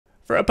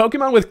For a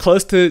Pokemon with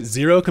close to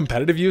zero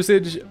competitive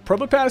usage,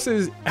 Probopass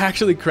is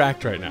actually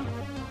cracked right now.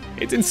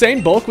 Its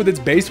insane bulk with its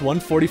base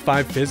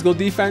 145 physical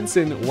defense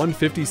and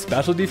 150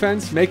 special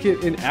defense make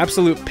it an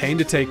absolute pain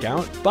to take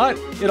out, but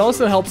it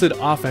also helps it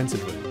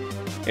offensively.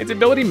 Its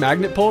ability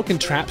Magnet Pull can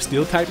trap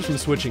steel types from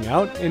switching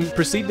out and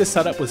proceed to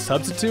set up with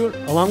Substitute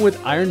along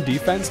with Iron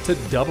Defense to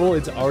double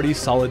its already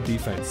solid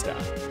defense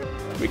stat.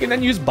 We can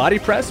then use Body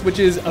Press, which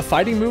is a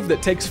fighting move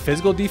that takes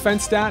physical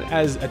defense stat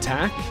as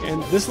attack,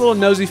 and this little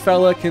nosy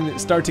fella can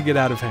start to get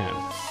out of hand.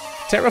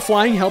 Terra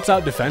Flying helps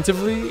out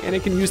defensively, and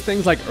it can use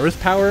things like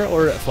Earth Power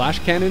or Flash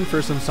Cannon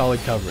for some solid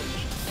coverage.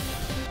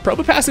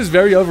 Probopass is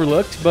very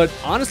overlooked, but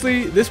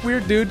honestly, this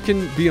weird dude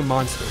can be a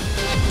monster.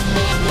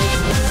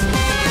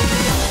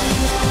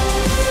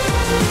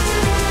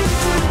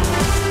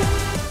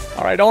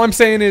 Alright, all I'm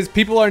saying is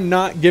people are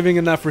not giving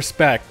enough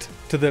respect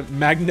to the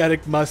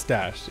magnetic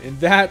mustache, and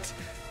that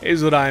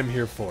is what I'm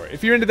here for.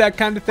 If you're into that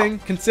kind of thing,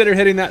 consider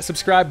hitting that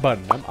subscribe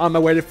button. I'm on my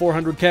way to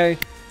 400k.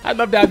 I'd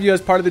love to have you as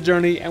part of the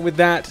journey, and with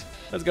that,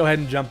 let's go ahead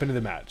and jump into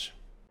the match.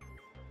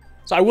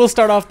 So I will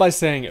start off by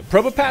saying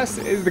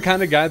Probopass is the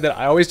kind of guy that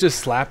I always just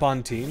slap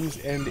on teams,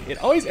 and it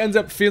always ends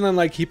up feeling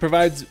like he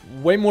provides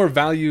way more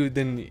value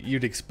than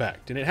you'd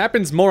expect, and it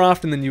happens more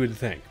often than you would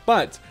think.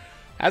 But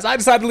as I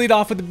decide to lead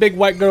off with the big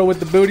white girl with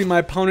the booty, my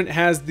opponent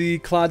has the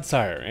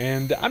Clodsire,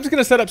 and I'm just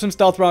going to set up some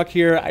Stealth Rock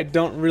here. I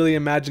don't really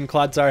imagine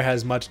Clodsire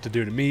has much to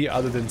do to me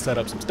other than set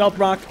up some Stealth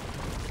Rock,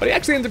 but he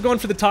actually ends up going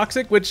for the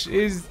Toxic, which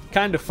is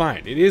kind of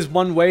fine. It is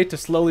one way to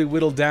slowly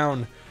whittle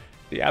down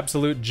the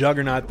absolute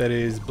juggernaut that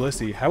is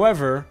Blissey.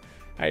 However,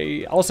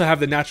 I also have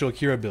the Natural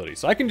Cure ability,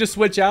 so I can just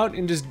switch out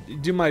and just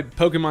do my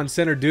Pokemon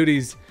Center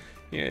duties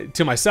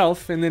to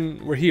myself, and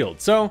then we're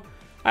healed. So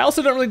I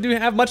also don't really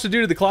have much to do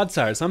to the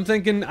Clodsire, so I'm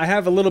thinking I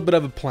have a little bit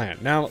of a plan.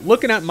 Now,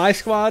 looking at my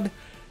squad,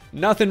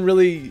 nothing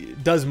really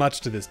does much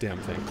to this damn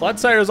thing.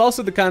 Clodsire is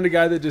also the kind of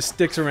guy that just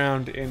sticks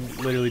around and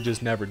literally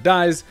just never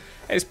dies,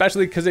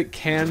 especially because it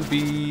can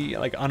be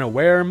like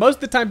unaware. Most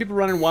of the time people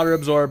run in Water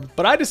Absorb,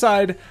 but I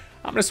decide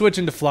I'm going to switch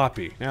into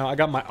Floppy. Now, I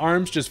got my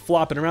arms just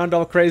flopping around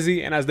all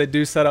crazy, and as they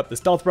do set up the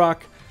Stealth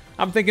Rock,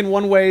 I'm thinking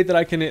one way that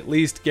I can at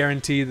least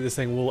guarantee that this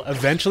thing will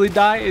eventually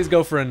die is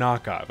go for a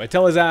knockoff. I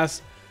tell his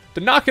ass to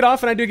knock it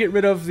off, and I do get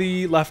rid of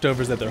the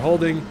leftovers that they're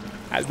holding,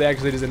 as they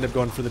actually just end up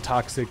going for the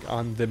Toxic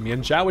on the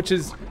Mienshao, which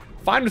is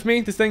fine with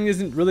me. This thing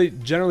isn't really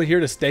generally here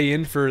to stay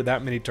in for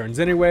that many turns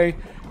anyway.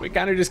 We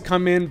kind of just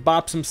come in,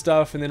 bop some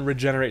stuff, and then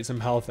regenerate some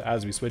health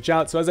as we switch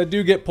out. So as I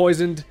do get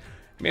poisoned,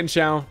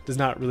 Mienshao does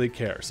not really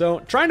care. So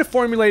trying to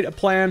formulate a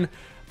plan.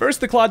 First,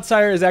 the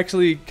Clodsire is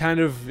actually kind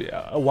of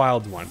a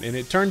wild one, and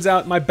it turns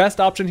out my best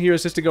option here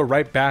is just to go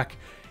right back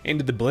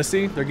into the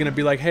Blissey. They're gonna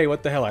be like, hey,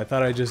 what the hell, I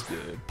thought I just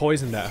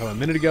poisoned that hoe a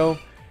minute ago.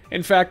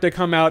 In fact, I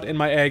come out and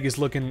my egg is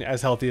looking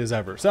as healthy as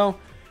ever. So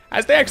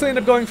as they actually end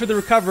up going for the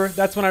Recover,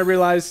 that's when I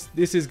realize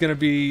this is gonna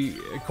be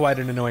quite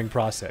an annoying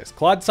process.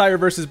 Clodsire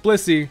versus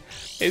Blissey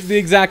is the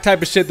exact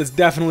type of shit that's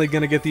definitely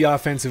gonna get the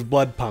offensive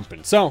blood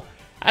pumping. So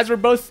as we're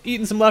both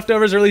eating some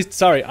leftovers, or at least,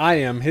 sorry, I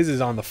am, his is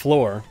on the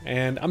floor,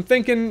 and I'm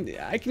thinking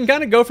I can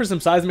kind of go for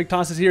some Seismic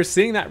Tosses here.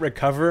 Seeing that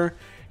Recover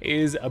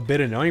is a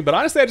bit annoying, but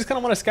honestly I just kind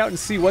of want to scout and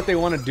see what they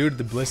want to do to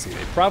the Blissey.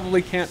 They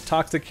probably can't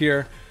Toxic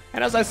here,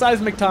 and as I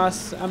Seismic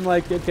Toss, I'm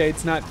like, okay,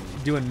 it's not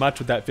doing much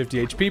with that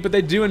 50 HP, but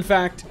they do in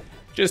fact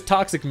just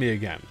Toxic me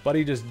again.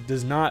 Buddy just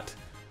does not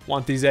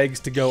want these eggs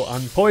to go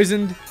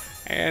unpoisoned,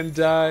 and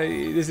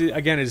this is,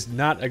 again, is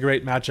not a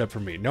great matchup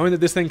for me. Knowing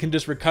that this thing can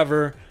just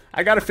recover,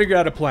 I gotta figure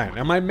out a plan.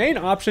 Now my main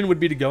option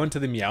would be to go into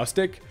the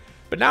Meowstic,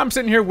 but now I'm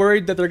sitting here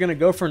worried that they're going to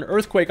go for an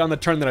Earthquake on the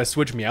turn that I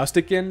switch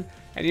Meowstic in,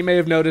 and you may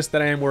have noticed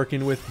that I am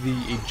working with the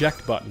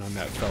eject button on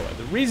that fella.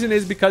 The reason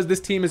is because this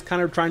team is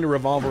kind of trying to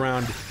revolve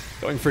around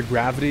going for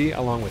Gravity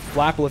along with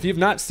Flapple. If you've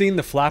not seen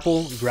the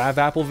Flapple Grav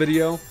Apple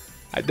video,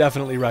 I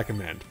definitely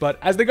recommend. But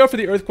as they go for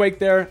the Earthquake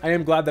there, I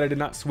am glad that I did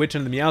not switch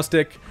into the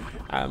Meowstic,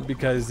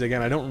 because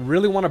again, I don't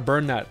really want to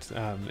burn that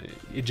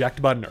eject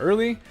button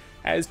early,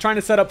 as trying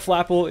to set up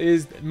Flapple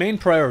is main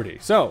priority.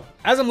 So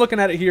as I'm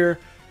looking at it here,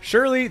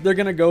 surely they're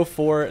going to go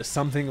for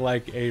something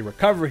like a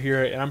Recover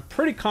here, and I'm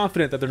pretty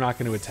confident that they're not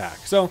going to attack.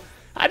 So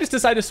I just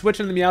decided to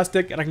switch into the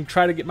Meowstic, and I can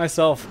try to get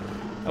myself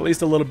at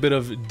least a little bit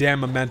of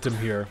damn momentum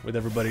here with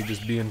everybody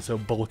just being so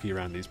bulky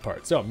around these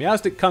parts. So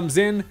Meowstic comes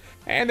in,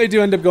 and they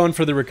do end up going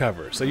for the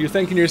Recover. So you're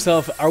thinking to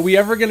yourself, are we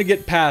ever going to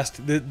get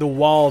past the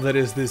wall that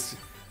is this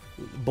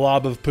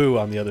blob of poo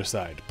on the other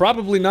side?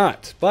 Probably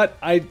not, but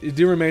I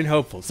do remain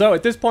hopeful. So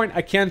at this point,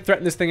 I can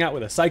threaten this thing out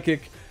with a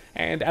Psychic.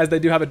 And as they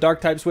do have a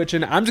Dark type switch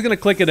in, I'm just going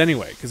to click it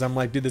anyway, because I'm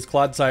like, dude, this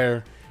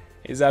Clodsire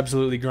is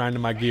absolutely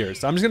grinding my gears.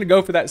 So I'm just going to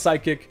go for that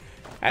Psychic.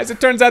 As it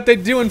turns out, they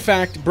do, in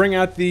fact, bring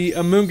out the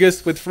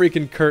Amoonguss with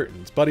freaking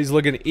curtains. Buddy's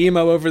looking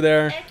emo over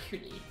there.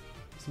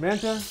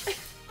 Samantha?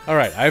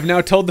 Alright, I have now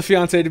told the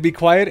fiancé to be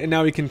quiet, and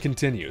now we can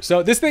continue.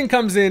 So this thing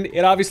comes in,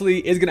 it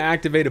obviously is going to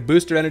activate a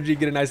booster energy,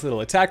 get a nice little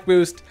attack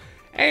boost,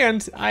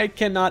 and I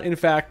cannot, in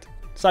fact,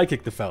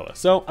 Psychic the fella.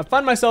 So I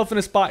find myself in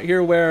a spot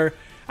here where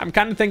I'm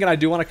kind of thinking I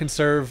do want to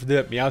conserve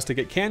the MUSTACHE.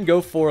 It can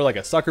go for like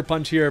a sucker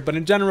punch here, but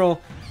in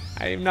general,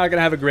 I'm not going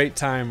to have a great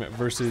time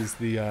versus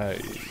the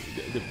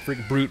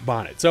freaking Brute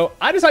Bonnet. So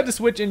I decided to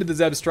switch into the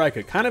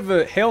Zebstrika. Kind of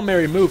a Hail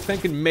Mary move,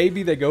 thinking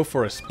maybe they go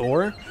for a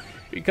Spore,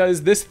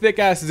 because this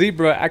thick-ass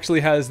Zebra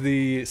actually has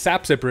the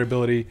Sap Sipper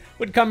ability.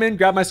 Would come in,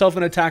 grab myself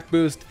an attack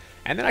boost,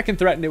 and then I can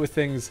threaten it with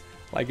things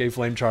like a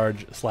Flame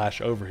Charge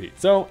 / Overheat.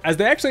 So as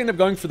they actually end up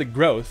going for the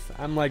growth,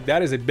 I'm like,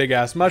 that is a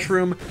big-ass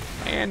mushroom,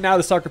 and now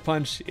the Sucker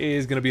Punch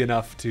is going to be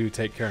enough to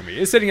take care of me.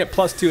 It's sitting at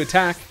 +2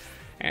 attack,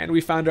 and we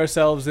found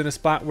ourselves in a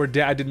spot where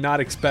I did not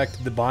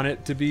expect the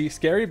Bonnet to be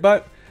scary,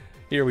 but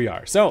here we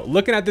are. So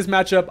looking at this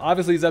matchup,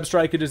 obviously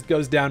Zebstrika just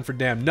goes down for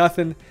damn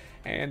nothing,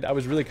 and I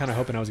was really kind of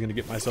hoping I was going to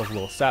get myself a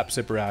little Sap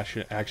Sipper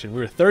action. We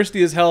were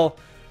thirsty as hell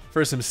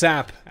for some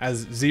sap, as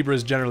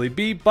zebras generally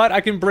be, but I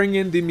can bring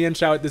in the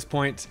Mienshao at this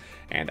point,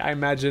 and I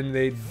imagine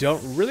they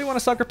don't really want to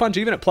Sucker Punch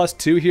even at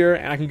 +2 here,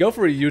 and I can go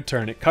for a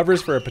U-turn. It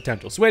covers for a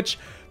potential switch,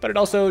 but it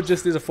also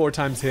just is a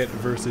 4x hit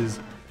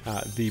versus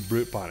the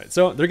Brute Bonnet.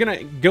 So they're going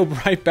to go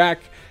right back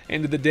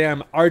into the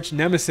damn arch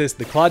nemesis,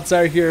 the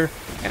Clodsire here,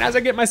 and as I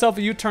get myself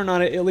a U-turn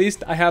on it, at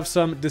least I have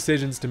some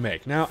decisions to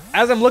make. Now,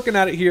 as I'm looking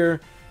at it here,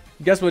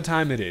 guess what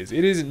time it is?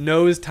 It is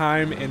nose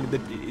time, and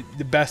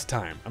the best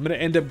time. I'm going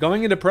to end up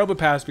going into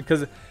Probopass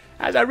because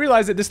as I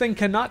realize that this thing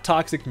cannot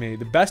Toxic me,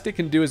 the best it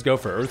can do is go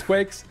for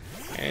Earthquakes.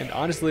 And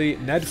honestly,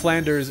 Ned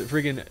Flanders,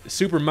 freaking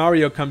Super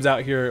Mario comes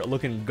out here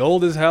looking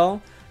gold as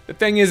hell. The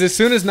thing is, as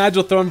soon as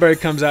Nigel Thornberry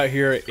comes out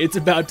here, it's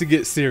about to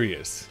get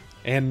serious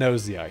and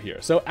nosy out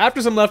here. So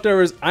after some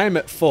leftovers, I am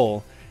at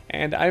full.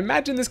 And I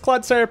imagine this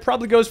Clodsire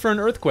probably goes for an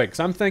Earthquake.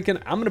 So I'm thinking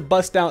I'm going to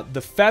bust out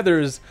the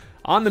feathers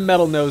on the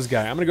Metal Nose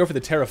guy. I'm going to go for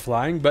the Terra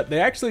Flying, but they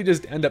actually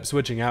just end up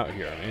switching out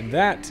here. And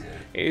that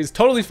is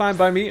totally fine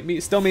by me.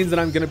 It still means that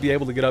I'm going to be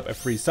able to get up a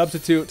free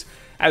substitute,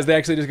 as they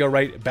actually just go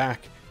right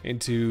back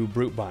into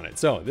Brute Bonnet.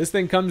 So this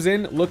thing comes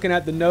in, looking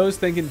at the nose,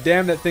 thinking,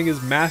 damn, that thing is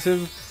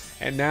massive.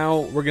 And now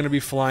we're going to be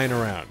flying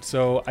around.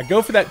 So I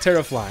go for that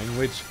Terra Flying,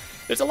 which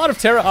there's a lot of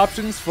Terra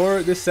options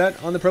for this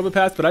set on the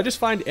Probopass, but I just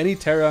find any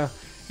Terra,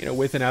 you know,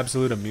 with an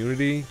absolute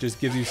immunity just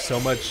gives you so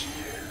much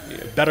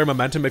better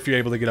momentum if you're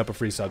able to get up a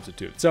free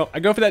substitute. So I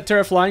go for that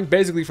Terra Flying,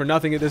 basically for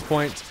nothing at this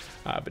point,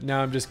 but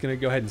now I'm just going to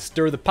go ahead and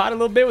stir the pot a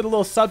little bit with a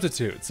little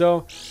substitute.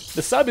 So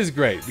the sub is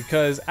great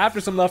because after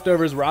some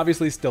leftovers, we're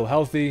obviously still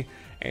healthy,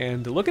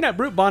 and looking at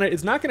Brute Bonnet,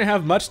 it's not going to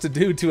have much to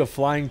do to a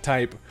flying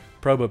type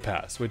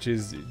Probopass, which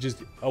is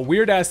just a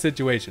weird-ass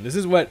situation. This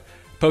is what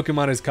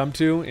Pokemon has come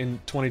to in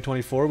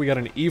 2024. We got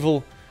an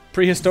evil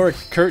prehistoric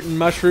curtain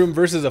mushroom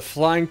versus a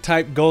flying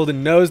type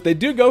golden nose. They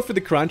do go for the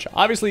crunch.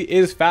 Obviously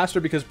it is faster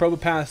because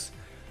Probopass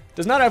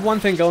does not have one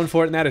thing going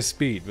for it, and that is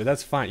speed, but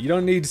that's fine. You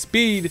don't need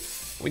speed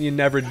when you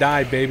never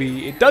die,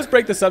 baby. It does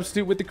break the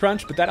substitute with the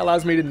crunch, but that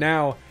allows me to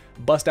now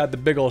bust out the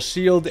big ol'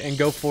 shield and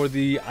go for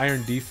the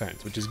iron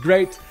defense, which is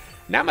great.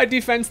 Now my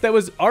defense that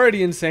was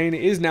already insane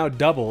is now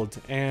doubled,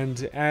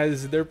 and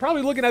as they're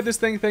probably looking at this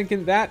thing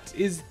thinking that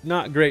is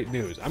not great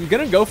news. I'm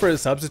gonna go for a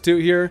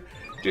substitute here,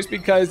 just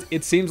because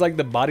it seems like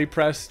the body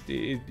press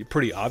is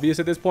pretty obvious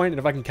at this point, and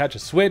if I can catch a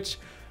switch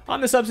on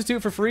the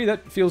substitute for free,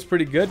 that feels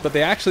pretty good, but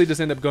they actually just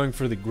end up going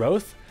for the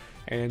growth,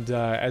 and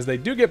as they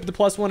do get the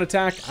 +1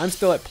 attack, I'm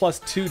still at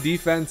 +2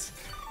 defense,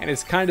 and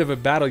it's kind of a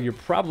battle you're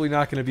probably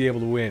not going to be able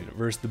to win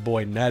versus the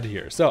boy Ned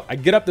here. So I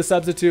get up the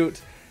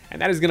substitute,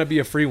 and that is going to be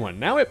a free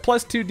one. Now at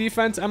 +2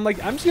 defense, I'm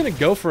just going to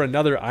go for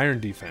another iron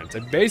defense.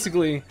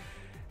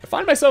 I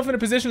find myself in a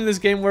position in this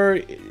game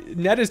where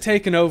Ned is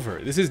taken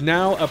over. This is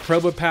now a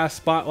Probopass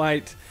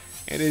spotlight,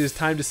 and it is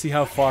time to see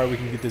how far we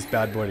can get this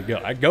bad boy to go.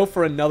 I go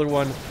for another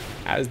one,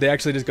 as they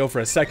actually just go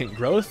for a second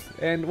growth.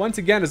 And once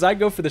again, as I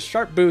go for the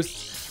sharp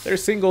boost, their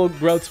single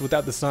growths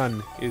without the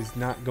sun is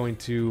not going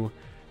to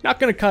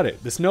cut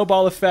it. The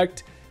snowball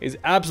effect is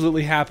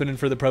absolutely happening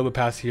for the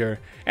Probopass here.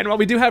 And while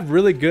we do have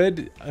really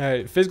good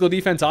physical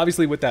defense,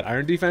 obviously with that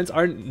iron defense,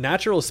 our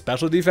natural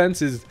special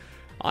defense is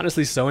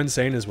honestly so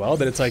insane as well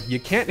that it's like you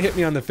can't hit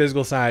me on the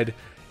physical side,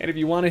 and if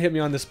you want to hit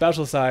me on the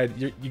special side,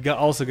 you're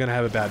also going to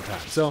have a bad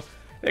time. So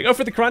they go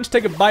for the crunch,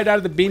 take a bite out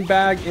of the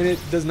beanbag, and it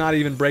does not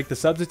even break the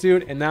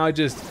substitute, and now I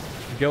just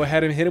go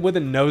ahead and hit it with a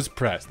nose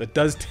press. That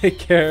does take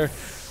care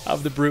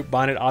of the Brute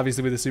Bonnet,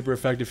 obviously with a super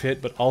effective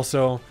hit, but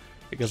also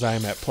because I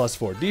am at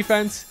 +4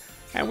 defense.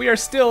 And we are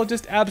still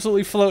just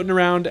absolutely floating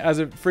around as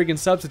a freaking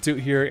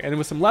substitute here, and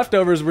with some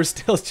leftovers, we're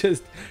still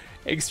just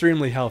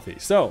extremely healthy.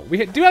 So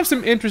we do have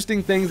some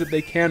interesting things that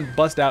they can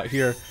bust out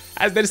here.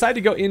 As they decide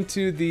to go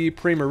into the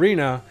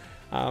Primarina,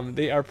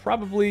 they are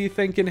probably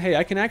thinking, hey,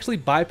 I can actually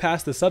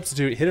bypass the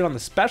substitute, hit it on the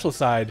special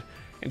side,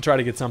 and try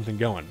to get something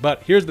going.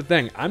 But here's the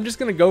thing, I'm just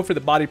going to go for the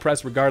body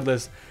press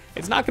regardless.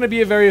 It's not going to be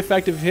a very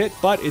effective hit,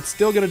 but it's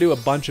still going to do a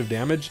bunch of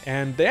damage,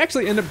 and they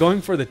actually end up going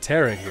for the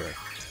Terra here.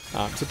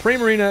 So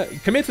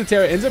Primarina commits the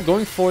Terra, ends up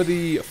going for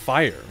the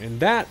Fire, and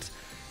that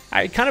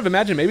I kind of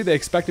imagine maybe they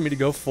expected me to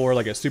go for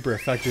like a super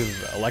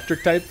effective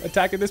electric type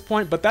attack at this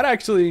point, but that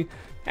actually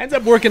ends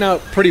up working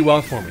out pretty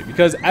well for me,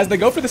 because as they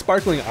go for the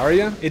Sparkling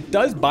Aria, it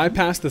does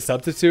bypass the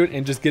substitute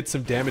and just get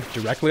some damage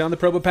directly on the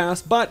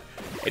Probopass, but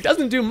it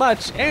doesn't do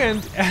much,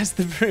 and as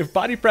the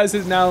body press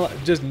is now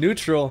just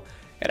neutral,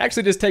 it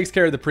actually just takes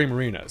care of the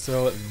Primarina.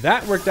 So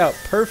that worked out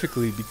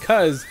perfectly,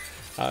 because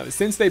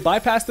since they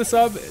bypassed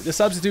the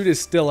substitute is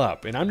still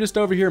up, and I'm just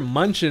over here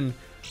munching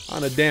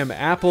on a damn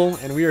apple,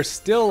 and we are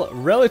still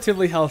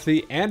relatively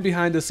healthy and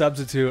behind the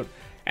substitute,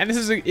 and this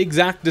is an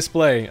exact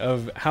display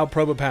of how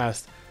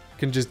Probopass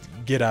can just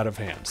get out of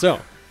hand.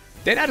 So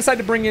they now decide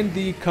to bring in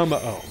the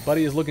Como-O.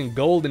 Buddy is looking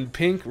gold and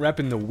pink,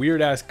 repping the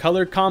weird ass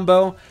color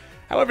combo.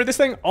 However, this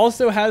thing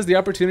also has the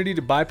opportunity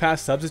to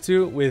bypass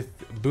substitute with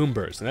Boom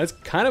Burst, and that's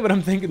kind of what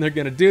I'm thinking they're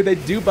gonna do. They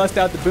do bust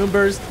out the Boom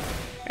Burst,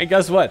 and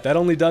guess what? That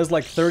only does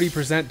like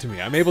 30% to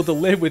me. I'm able to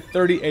live with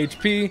 30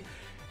 HP,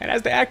 and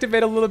as they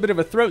activate a little bit of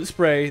a throat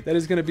spray, that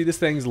is gonna be this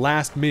thing's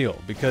last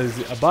meal,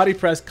 because a body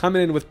press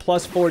coming in with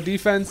 +4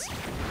 defense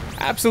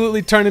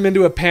absolutely turn him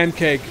into a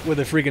pancake with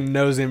a freaking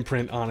nose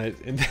imprint on it,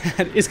 and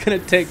that is going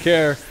to take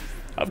care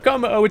of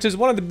Como-O, which is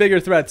one of the bigger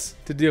threats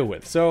to deal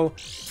with. So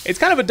it's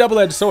kind of a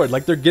double-edged sword.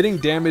 Like, they're getting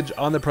damage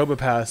on the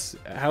Probopass,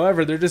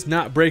 however, they're just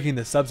not breaking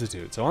the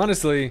substitute. So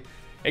honestly,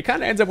 it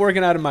kind of ends up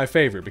working out in my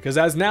favor, because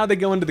as now they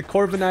go into the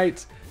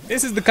Corviknight,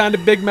 this is the kind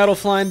of big metal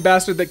flying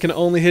bastard that can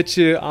only hit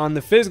you on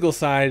the physical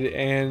side,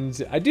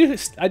 and I do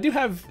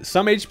have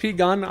some HP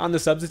gone on the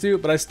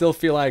substitute, but I still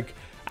feel like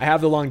I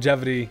have the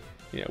longevity,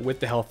 you know, with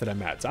the health that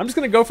I'm at. So I'm just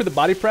going to go for the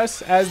body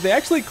press, as they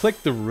actually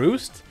click the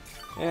Roost.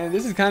 And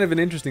this is kind of an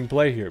interesting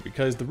play here,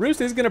 because the Roost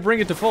is going to bring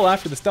it to full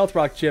after the Stealth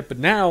Rock chip, but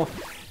now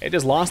it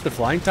just lost the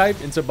flying type,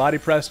 and so body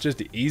press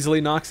just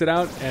easily knocks it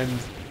out. And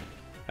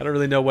I don't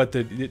really know what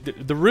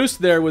the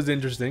Roost there was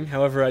interesting.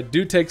 However, I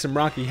do take some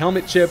Rocky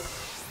Helmet chip.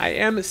 I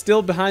am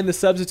still behind the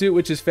substitute,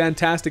 which is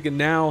fantastic, and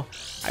now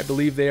I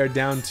believe they are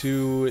down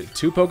to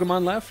 2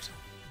 Pokemon left.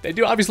 They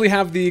do obviously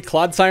have the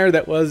Clodsire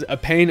that was a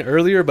pain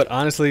earlier, but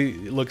honestly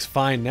it looks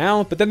fine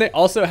now. But then they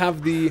also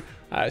have the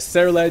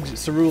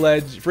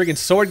Cerulege, freaking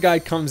Sword Guy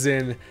comes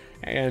in,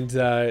 and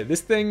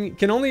this thing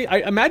can only, I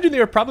imagine they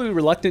were probably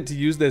reluctant to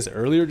use this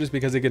earlier just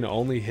because it can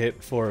only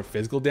hit for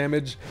physical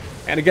damage.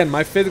 And again,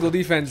 my physical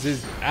defense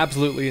is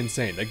absolutely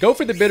insane. They go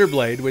for the Bitter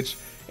Blade, which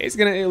is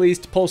going to at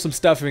least pull some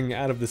stuffing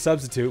out of the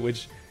substitute,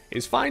 which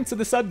is fine. So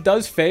the sub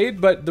does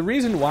fade, but the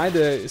reason why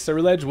the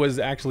Cerulege was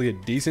actually a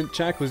decent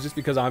check was just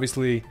because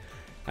obviously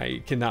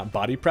I cannot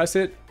body press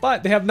it,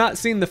 but they have not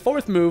seen the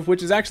 4th move,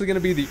 which is actually going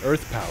to be the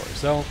Earth Power.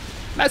 So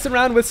messing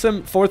around with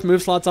some 4th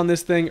move slots on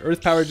this thing.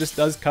 Earth Power just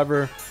does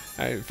cover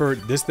for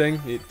this thing.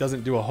 It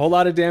doesn't do a whole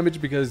lot of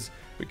damage because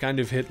we kind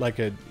of hit like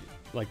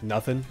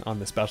nothing on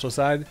the special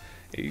side.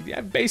 You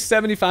have base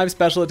 75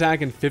 special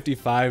attack and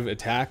 55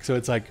 attack, so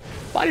it's like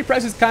body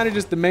press is kind of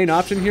just the main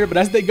option here. But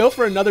as they go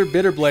for another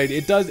Bitter Blade,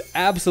 it does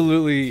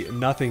absolutely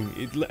nothing.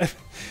 It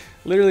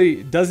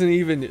literally doesn't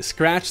even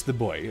scratch the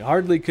boy.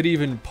 Hardly could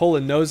even pull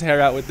a nose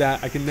hair out with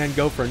that. I can then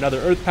go for another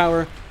Earth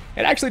Power.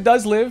 It actually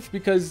does live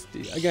because,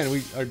 again,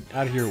 we are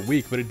out here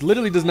weak, but it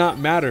literally does not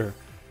matter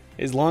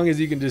as long as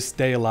you can just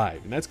stay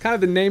alive. And that's kind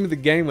of the name of the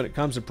game when it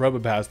comes to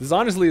Probopass. This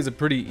honestly is a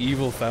pretty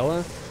evil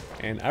fella,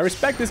 and I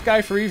respect this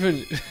guy for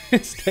even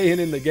staying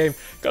in the game.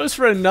 Goes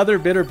for another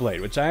Bitter Blade,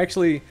 which I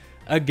actually,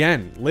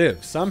 again,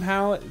 live.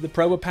 Somehow the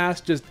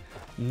Probopass just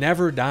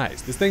never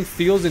dies. This thing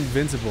feels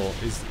invincible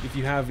if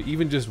you have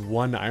even just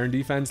 1 Iron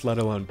Defense, let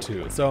alone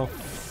 2. So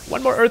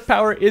 1 more Earth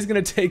Power is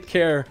going to take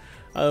care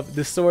of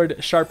the Sword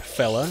Sharp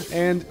fella,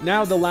 and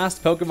now the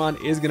last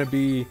Pokemon is going to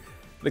be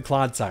the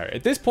Clodsire.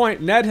 At this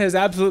point, Ned has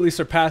absolutely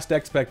surpassed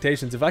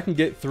expectations. If I can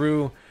get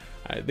through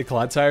the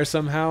Clodsire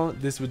somehow,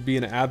 this would be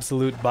an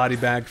absolute body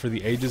bag for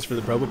the ages for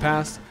the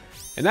Probopass,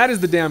 and that is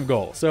the damn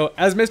goal. So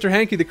as Mr.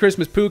 Hanky the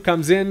Christmas Poo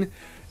comes in,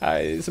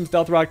 some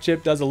Stealth Rock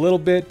chip does a little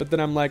bit, but then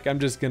I'm like, I'm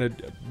just gonna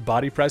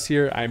body press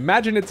here. I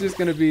imagine it's just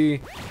gonna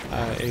be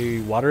a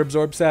Water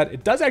Absorb set.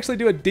 It does actually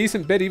do a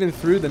decent bit even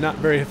through the not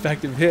very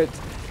effective hit,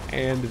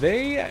 and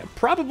they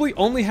probably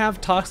only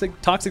have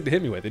Toxic to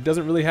hit me with. It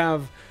doesn't really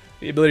have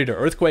the ability to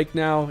Earthquake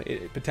now.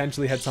 It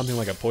potentially had something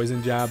like a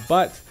Poison Jab,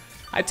 but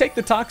I take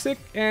the Toxic,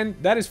 and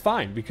that is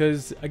fine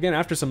because, again,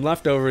 after some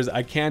leftovers,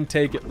 I can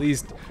take at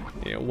least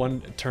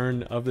 1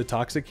 turn of the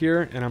Toxic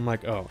here, and I'm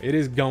like, oh, it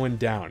is going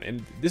down.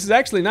 And this is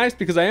actually nice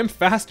because I am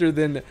faster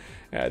than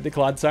the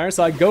Clodsire,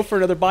 so I go for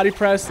another Body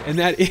Press, and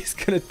that is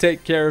going to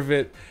take care of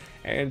it.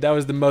 And that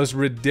was the most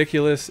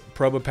ridiculous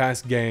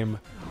Probopass game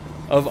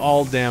of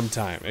all damn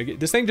time.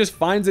 This thing just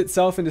finds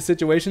itself into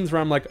situations where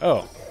I'm like,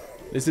 oh,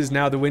 this is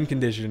now the win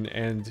condition,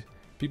 and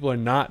people are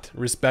not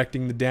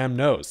respecting the damn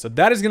nose. So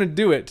that is going to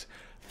do it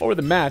for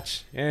the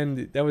match,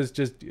 and that was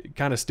just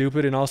kind of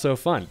stupid and also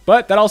fun.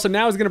 But that also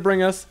now is going to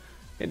bring us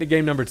into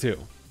game number 2.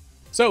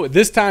 So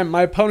this time,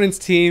 my opponent's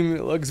team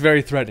looks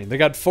very threatening. They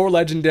got 4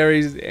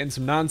 legendaries and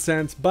some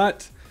nonsense,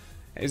 but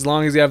as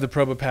long as you have the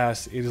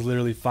Probopass, it is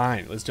literally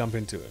fine. Let's jump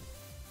into it.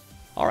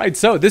 Alright,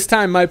 so this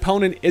time my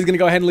opponent is going to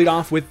go ahead and lead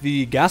off with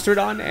the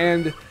Gastrodon,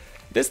 and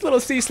this little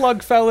sea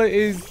slug fella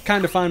is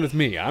kind of fine with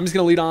me. I'm just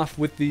going to lead off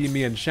with the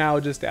Mian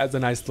Xiao just as a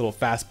nice little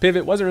fast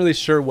pivot. Wasn't really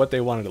sure what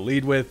they wanted to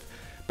lead with,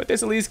 but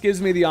this at least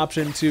gives me the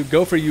option to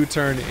go for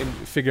U-turn and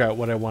figure out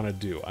what I want to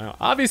do.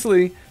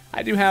 Obviously,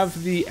 I do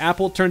have the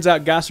apple. Turns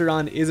out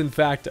Gastrodon is in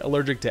fact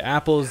allergic to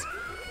apples.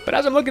 But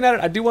as I'm looking at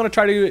it, I do want to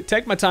try to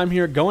take my time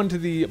here, go into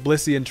the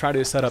Blissey and try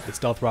to set up the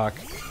Stealth Rock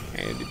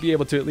and be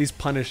able to at least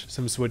punish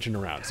some switching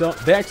around. So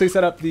they actually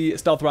set up the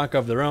Stealth Rock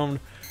of their own,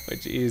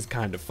 which is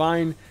kind of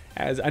fine,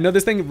 as I know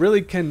this thing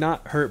really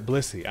cannot hurt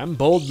Blissey. I'm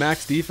bold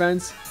max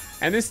defense,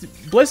 and this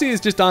Blissey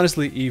is just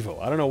honestly evil.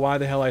 I don't know why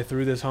the hell I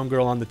threw this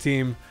homegirl on the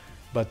team,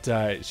 but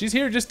she's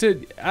here just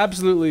to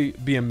absolutely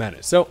be a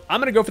menace. So I'm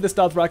going to go for the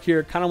Stealth Rock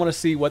here. Kind of want to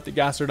see what the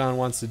Gastrodon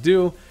wants to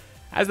do,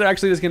 as they're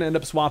actually just going to end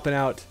up swapping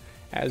out,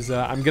 as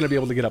I'm going to be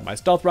able to get up my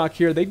Stealth Rock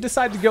here. They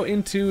decide to go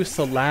into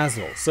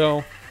Salazzle.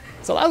 So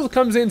Salazzle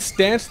comes in,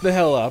 stance the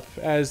hell up,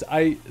 as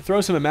I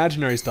throw some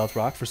imaginary Stealth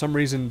Rock. For some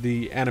reason,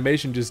 the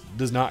animation just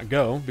does not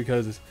go,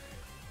 because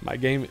my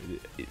game...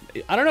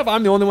 I don't know if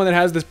I'm the only one that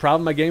has this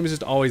problem. My game is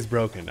just always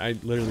broken. I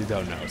literally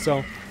don't know.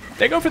 So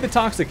they go for the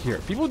Toxic here.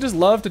 People just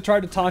love to try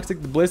to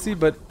Toxic the Blissey,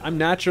 but I'm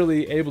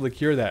naturally able to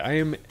cure that. I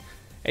am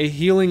a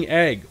healing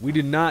egg. We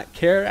do not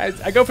care.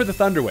 I go for the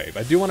Thunder Wave.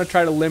 I do want to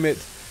try to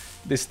limit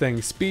this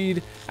thing's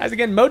speed, as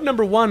again, mode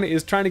number 1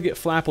 is trying to get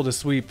Flapple to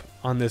sweep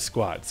on this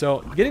squad.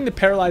 So getting the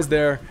Paralyze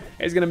there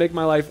is going to make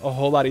my life a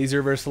whole lot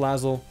easier versus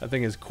Salazzle. That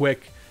thing is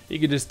quick. You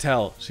can just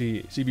tell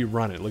she be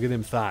running. Look at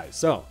them thighs.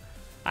 So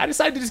I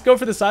decided to just go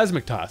for the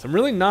Seismic Toss. I'm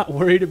really not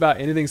worried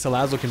about anything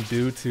Salazzle can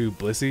do to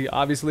Blissey,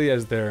 obviously,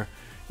 as they're,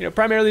 you know,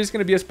 primarily just going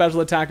to be a special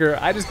attacker.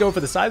 I just go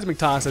for the Seismic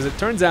Toss, as it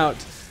turns out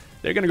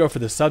they're going to go for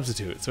the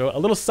Substitute. So a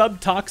little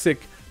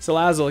sub-toxic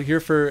Salazzle here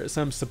for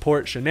some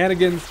support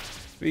shenanigans.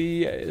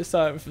 The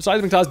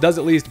Seismic Toss does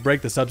at least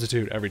break the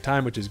Substitute every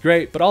time, which is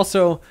great, but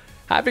also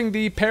having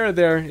the para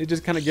there, it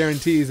just kind of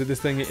guarantees that this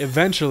thing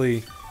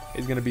eventually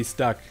is going to be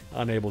stuck,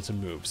 unable to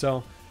move.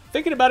 So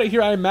thinking about it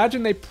here, I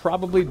imagine they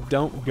probably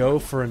don't go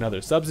for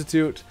another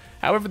Substitute.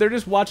 However, they're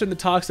just watching the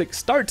Toxic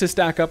start to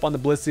stack up on the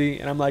Blissey,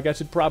 and I'm like, I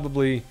should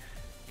probably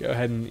go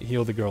ahead and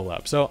heal the girl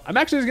up. So I'm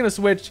actually just going to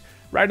switch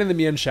right into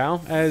Mian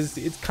Xiao, as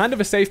it's kind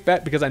of a safe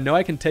bet because I know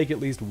I can take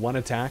at least one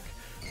attack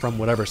from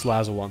whatever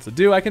Salazzle wants to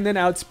do. I can then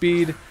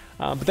outspeed,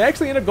 but they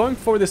actually end up going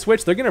for the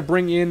switch. They're going to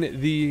bring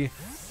in the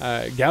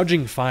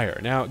Gouging Fire.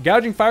 Now,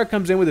 Gouging Fire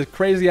comes in with a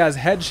crazy-ass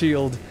head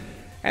shield,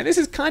 and this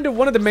is kind of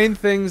one of the main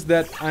things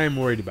that I'm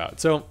worried about.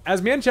 So,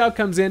 as Mian Xiao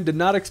comes in, did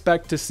not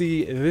expect to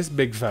see this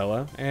big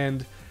fella,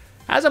 and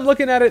as I'm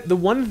looking at it, the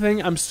one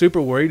thing I'm super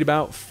worried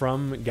about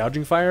from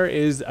Gouging Fire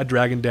is a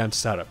Dragon Dance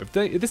setup. If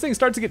this thing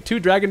starts to get 2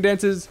 Dragon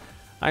Dances,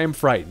 I am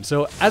frightened.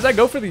 So, as I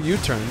go for the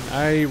U-turn,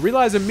 I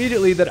realize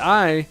immediately that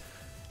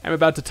I'm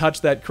about to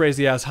touch that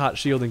crazy-ass hot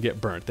shield and get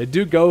burnt. They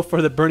do go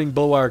for the Burning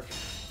Bulwark,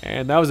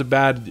 and that was a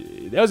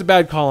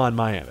bad call on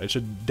my end. I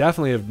should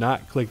definitely have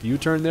not clicked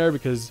U-turn there,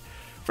 because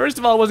first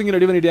of all, I wasn't going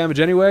to do any damage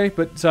anyway,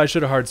 so I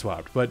should have hard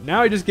swapped. But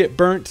now I just get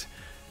burnt,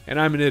 and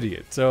I'm an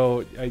idiot.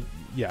 So,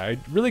 I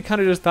really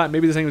kind of just thought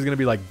maybe this thing was going to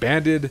be like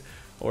banded,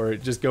 or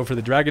just go for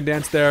the Dragon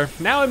Dance there.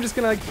 Now I'm just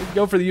going to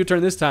go for the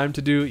U-turn this time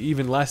to do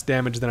even less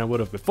damage than I would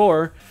have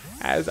before,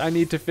 as I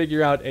need to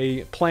figure out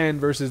a plan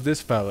versus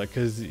this fella,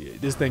 because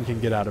this thing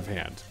can get out of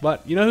hand.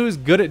 But you know who's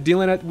good at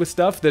dealing with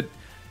stuff that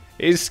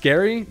is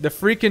scary? The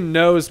freaking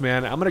nose,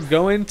 man. I'm going to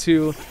go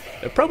into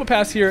the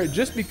Probopass here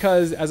just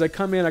because as I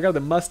come in, I got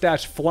the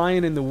Mustache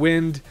flying in the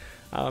wind.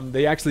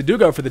 They actually do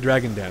go for the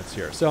Dragon Dance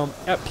here. So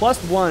at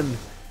 +1,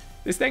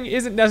 this thing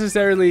isn't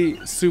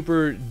necessarily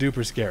super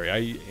duper scary.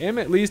 I am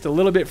at least a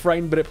little bit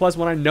frightened, but at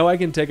 +1 I know I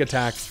can take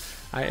attacks.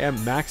 I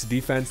am max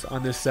defense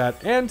on this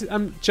set, and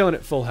I'm chilling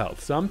at full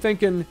health. So I'm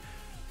thinking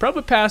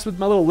Probopass with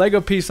my little Lego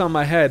piece on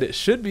my head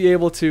should be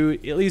able to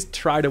at least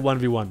try to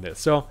 1v1 this.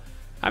 So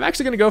I'm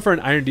actually going to go for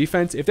an Iron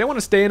Defense. If they want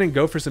to stay in and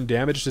go for some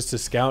damage just to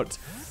scout,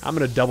 I'm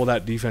going to double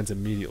that defense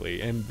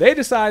immediately. And they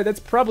decide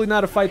that's probably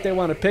not a fight they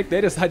want to pick.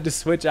 They decide to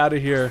switch out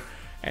of here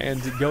and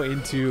go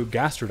into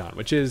Gastrodon,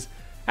 which is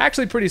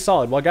actually pretty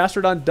solid. While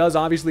Gastrodon does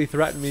obviously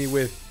threaten me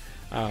with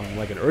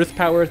like an Earth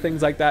Power,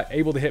 things like that,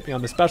 able to hit me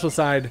on the special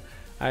side,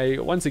 I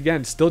once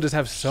again still just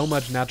have so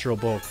much natural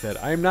bulk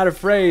that I am not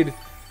afraid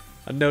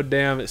of no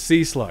damn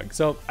Sea Slug.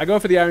 So I go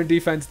for the Iron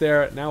Defense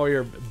there. Now we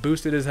are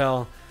boosted as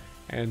hell,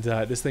 and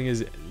this thing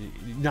is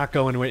not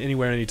going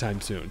anywhere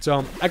anytime soon.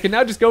 So I can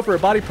now just go for a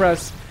Body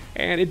Press,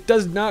 and it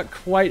does not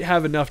quite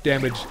have enough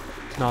damage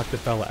to knock the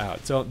fella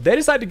out. So they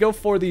decide to go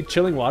for the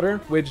Chilling Water,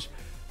 which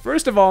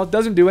first of all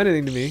doesn't do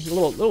anything to me. A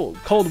little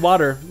cold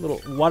water,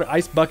 little water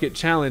ice bucket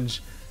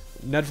challenge.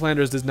 Ned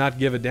Flanders does not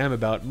give a damn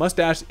about.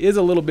 Mustache is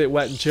a little bit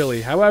wet and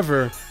chilly.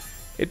 However,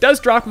 it does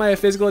drop my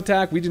physical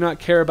attack. We do not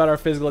care about our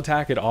physical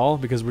attack at all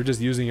because we're just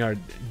using our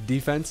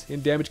defense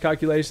in damage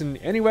calculation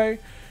anyway.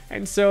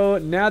 And so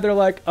now they're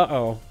like,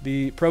 uh-oh,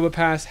 the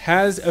Probopass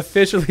has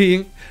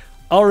officially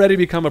already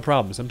become a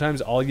problem.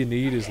 Sometimes all you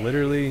need is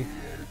literally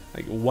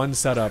like one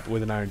setup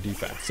with an Iron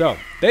Defense. So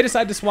they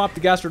decide to swap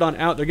the Gastrodon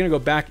out. They're going to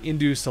go back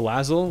into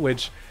Salazzle,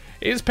 which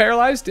is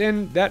paralyzed,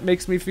 and that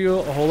makes me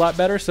feel a whole lot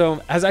better.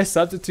 So as I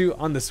substitute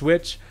on the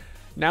switch,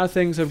 now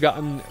things have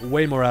gotten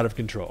way more out of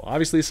control.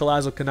 Obviously,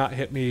 Salazzle cannot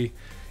hit me,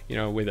 you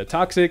know, with a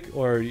toxic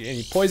or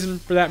any poison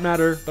for that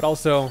matter, but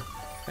also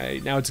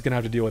now it's gonna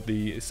have to deal with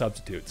the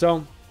substitute.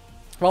 So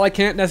while I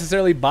can't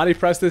necessarily body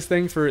press this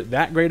thing for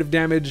that great of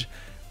damage,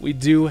 we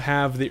do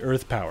have the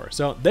earth power.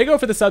 So they go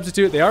for the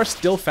substitute. They are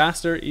still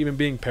faster, even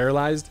being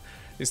paralyzed.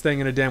 This thing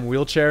in a damn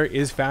wheelchair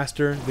is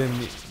faster than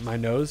my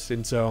nose,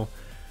 and so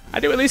I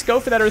do at least go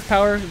for that earth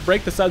power,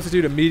 break the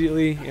substitute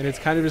immediately, and it's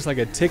kind of just like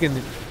a ticking...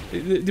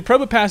 The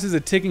Probopass is a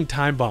ticking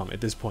time bomb at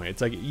this point.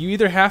 It's like you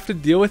either have to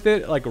deal with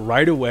it like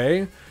right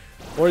away,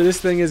 or this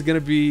thing is going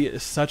to be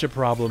such a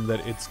problem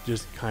that it's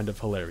just kind of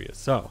hilarious.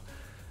 So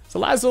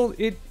Salazzle,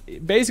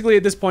 it basically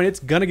at this point, it's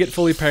going to get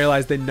fully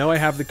paralyzed. They know I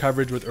have the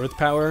coverage with earth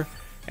power,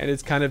 and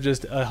it's kind of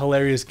just a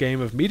hilarious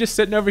game of me just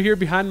sitting over here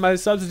behind my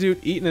substitute,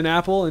 eating an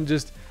apple, and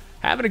just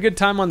having a good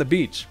time on the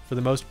beach for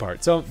the most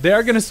part. So they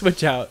are going to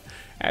switch out.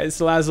 As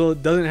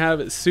Salazzle doesn't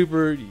have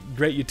super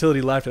great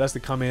utility left, it has to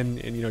come in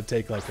and, you know,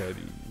 take like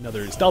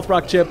another Stealth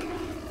Rock chip.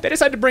 They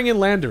decide to bring in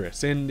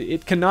Landorus, and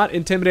it cannot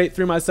intimidate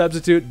through my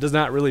substitute. Does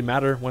not really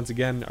matter. Once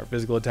again, our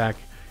physical attack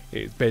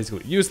is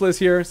basically useless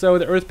here. So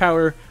the earth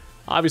power,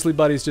 obviously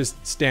Buddy's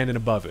just standing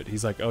above it.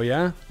 He's like, oh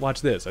yeah,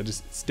 watch this. I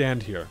just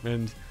stand here,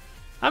 and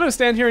I'm gonna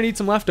stand here and eat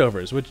some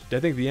leftovers, which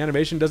I think the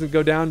animation doesn't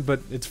go down,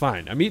 but it's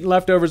fine. I'm eating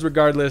leftovers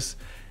regardless.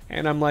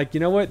 And I'm like, you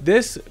know what?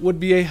 This would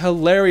be a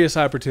hilarious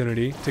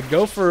opportunity to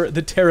go for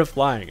the Terra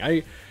Flying.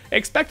 I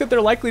expect that they're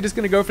likely just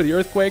going to go for the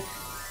Earthquake,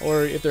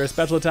 or if they're a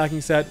special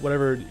attacking set,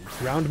 whatever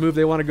ground move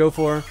they want to go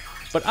for.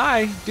 But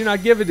I do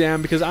not give a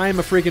damn because I am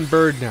a freaking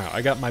bird now.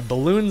 I got my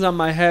balloons on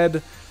my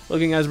head,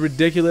 looking as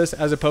ridiculous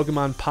as a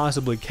Pokemon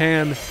possibly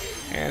can.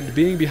 And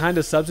being behind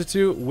a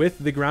substitute with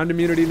the ground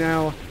immunity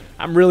now,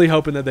 I'm really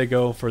hoping that they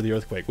go for the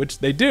Earthquake, which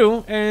they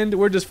do, and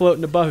we're just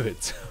floating above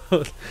it.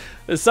 So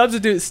the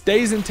substitute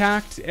stays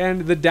intact,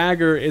 and the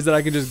dagger is that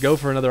I can just go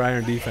for another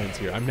Iron Defense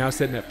here. I'm now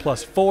sitting at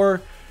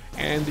 +4,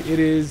 and it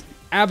is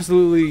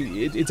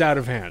absolutely, it's out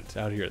of hand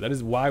out here. That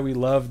is why we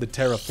love the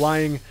Terra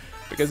Flying,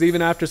 because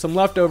even after some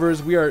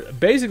leftovers, we are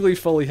basically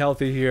fully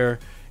healthy here,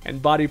 and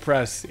Body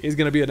Press is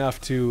going to be enough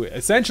to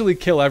essentially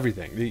kill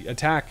everything. The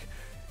attack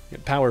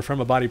power from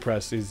a Body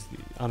Press is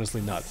honestly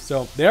nuts.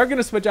 So they are going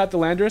to switch out the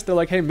Landorus. They're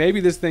like, hey, maybe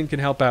this thing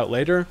can help out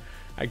later.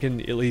 I can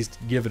at least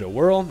give it a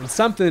whirl. And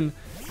something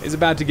is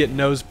about to get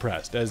nose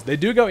pressed, as they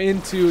do go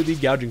into the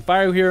Gouging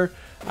Fire here.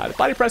 The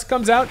Body Press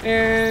comes out,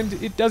 and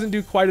it doesn't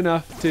do quite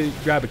enough to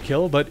grab a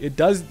kill, but it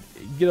does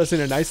get us in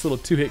a nice little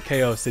 2-hit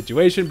KO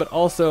situation. But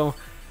also,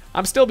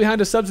 I'm still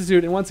behind a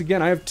substitute, and once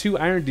again, I have 2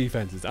 Iron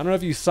Defenses. I don't know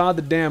if you saw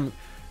the damn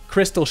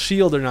Crystal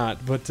Shield or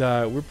not, but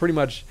we're pretty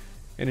much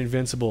an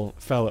invincible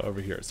fella over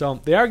here. So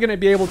they are going to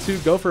be able to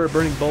go for a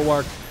Burning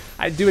Bulwark.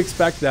 I do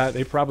expect that.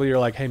 They probably are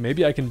like, hey,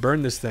 maybe I can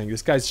burn this thing.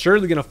 This guy's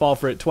surely going to fall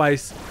for it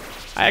twice.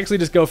 I actually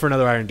just go for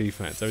another Iron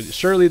Defense. So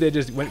surely they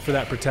just went for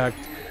that Protect.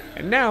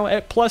 And now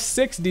at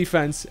 +6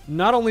 defense,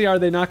 not only are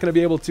they not going to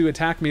be able to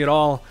attack me at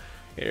all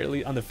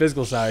on the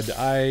physical side,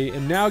 I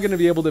am now going to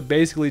be able to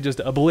basically just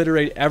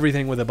obliterate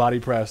everything with a Body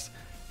Press.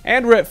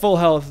 And we're at full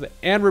health,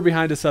 and we're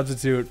behind a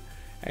substitute.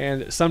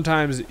 And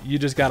sometimes you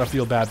just gotta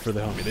feel bad for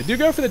the homie. They do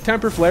go for the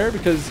Temper Flare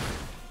because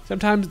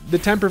sometimes the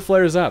temper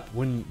flares up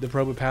when the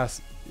Probopass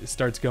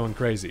starts going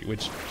crazy,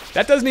 which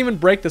that doesn't even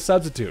break the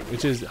substitute,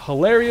 which is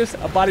hilarious.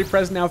 A Body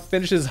Press now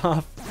finishes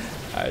off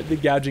the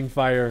Gouging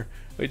Fire,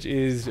 which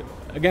is,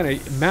 again, a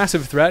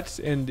massive threat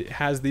and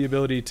has the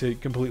ability to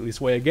completely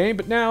sway a game.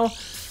 But now,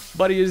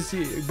 Buddy is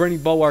burning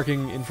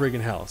bulwarking in freaking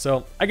hell.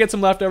 So I get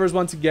some leftovers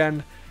once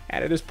again.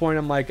 And at this point,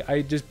 I'm like,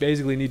 I just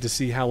basically need to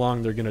see how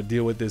long they're going to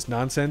deal with this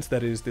nonsense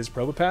that is this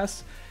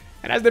Probopass.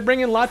 And as they bring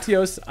in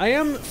Latios, I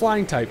am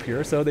flying type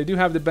here, so they do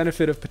have the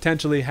benefit of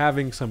potentially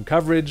having some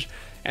coverage.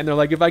 And they're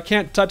like, if I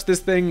can't touch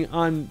this thing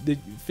on the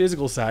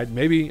physical side,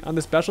 maybe on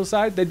the special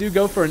side, they do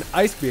go for an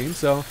Ice Beam.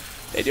 So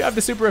they do have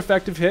the super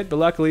effective hit, but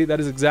luckily that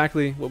is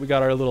exactly what we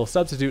got our little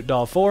substitute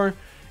doll for.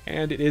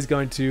 And it is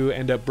going to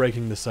end up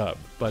breaking the sub.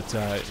 But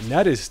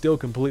Ned is still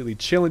completely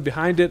chilling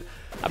behind it.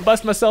 I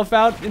bust myself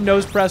out and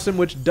nose press him,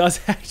 which does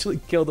actually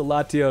kill the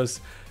Latios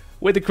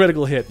with a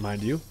critical hit,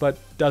 mind you, but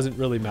doesn't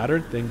really matter.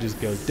 Thing just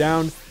goes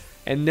down.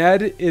 And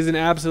Ned is an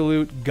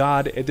absolute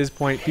god at this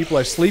point. People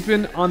are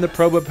sleeping on the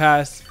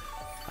Probopass.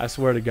 I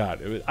swear to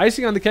God.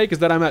 Icing on the cake is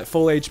that I'm at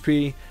full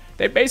HP.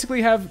 They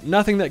basically have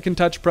nothing that can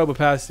touch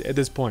Probopass at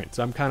this point.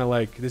 So I'm kind of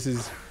like, this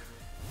is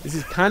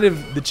kind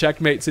of the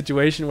checkmate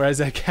situation, whereas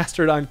that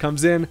Gastrodon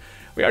comes in.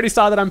 We already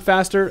saw that I'm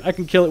faster. I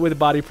can kill it with a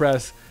Body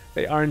Press.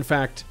 They are, in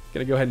fact,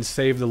 going to go ahead and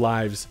save the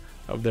lives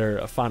of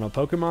their final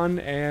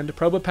Pokemon. And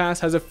Probopass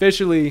has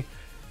officially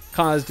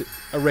caused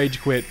a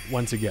Rage Quit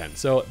once again.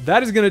 So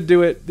that is going to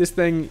do it. This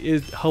thing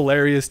is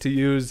hilarious to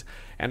use.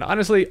 And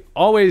honestly,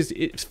 always,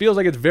 it feels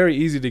like it's very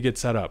easy to get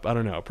set up. I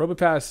don't know.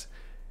 Probopass,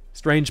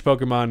 strange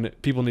Pokemon.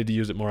 People need to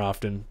use it more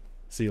often.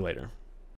 See you later.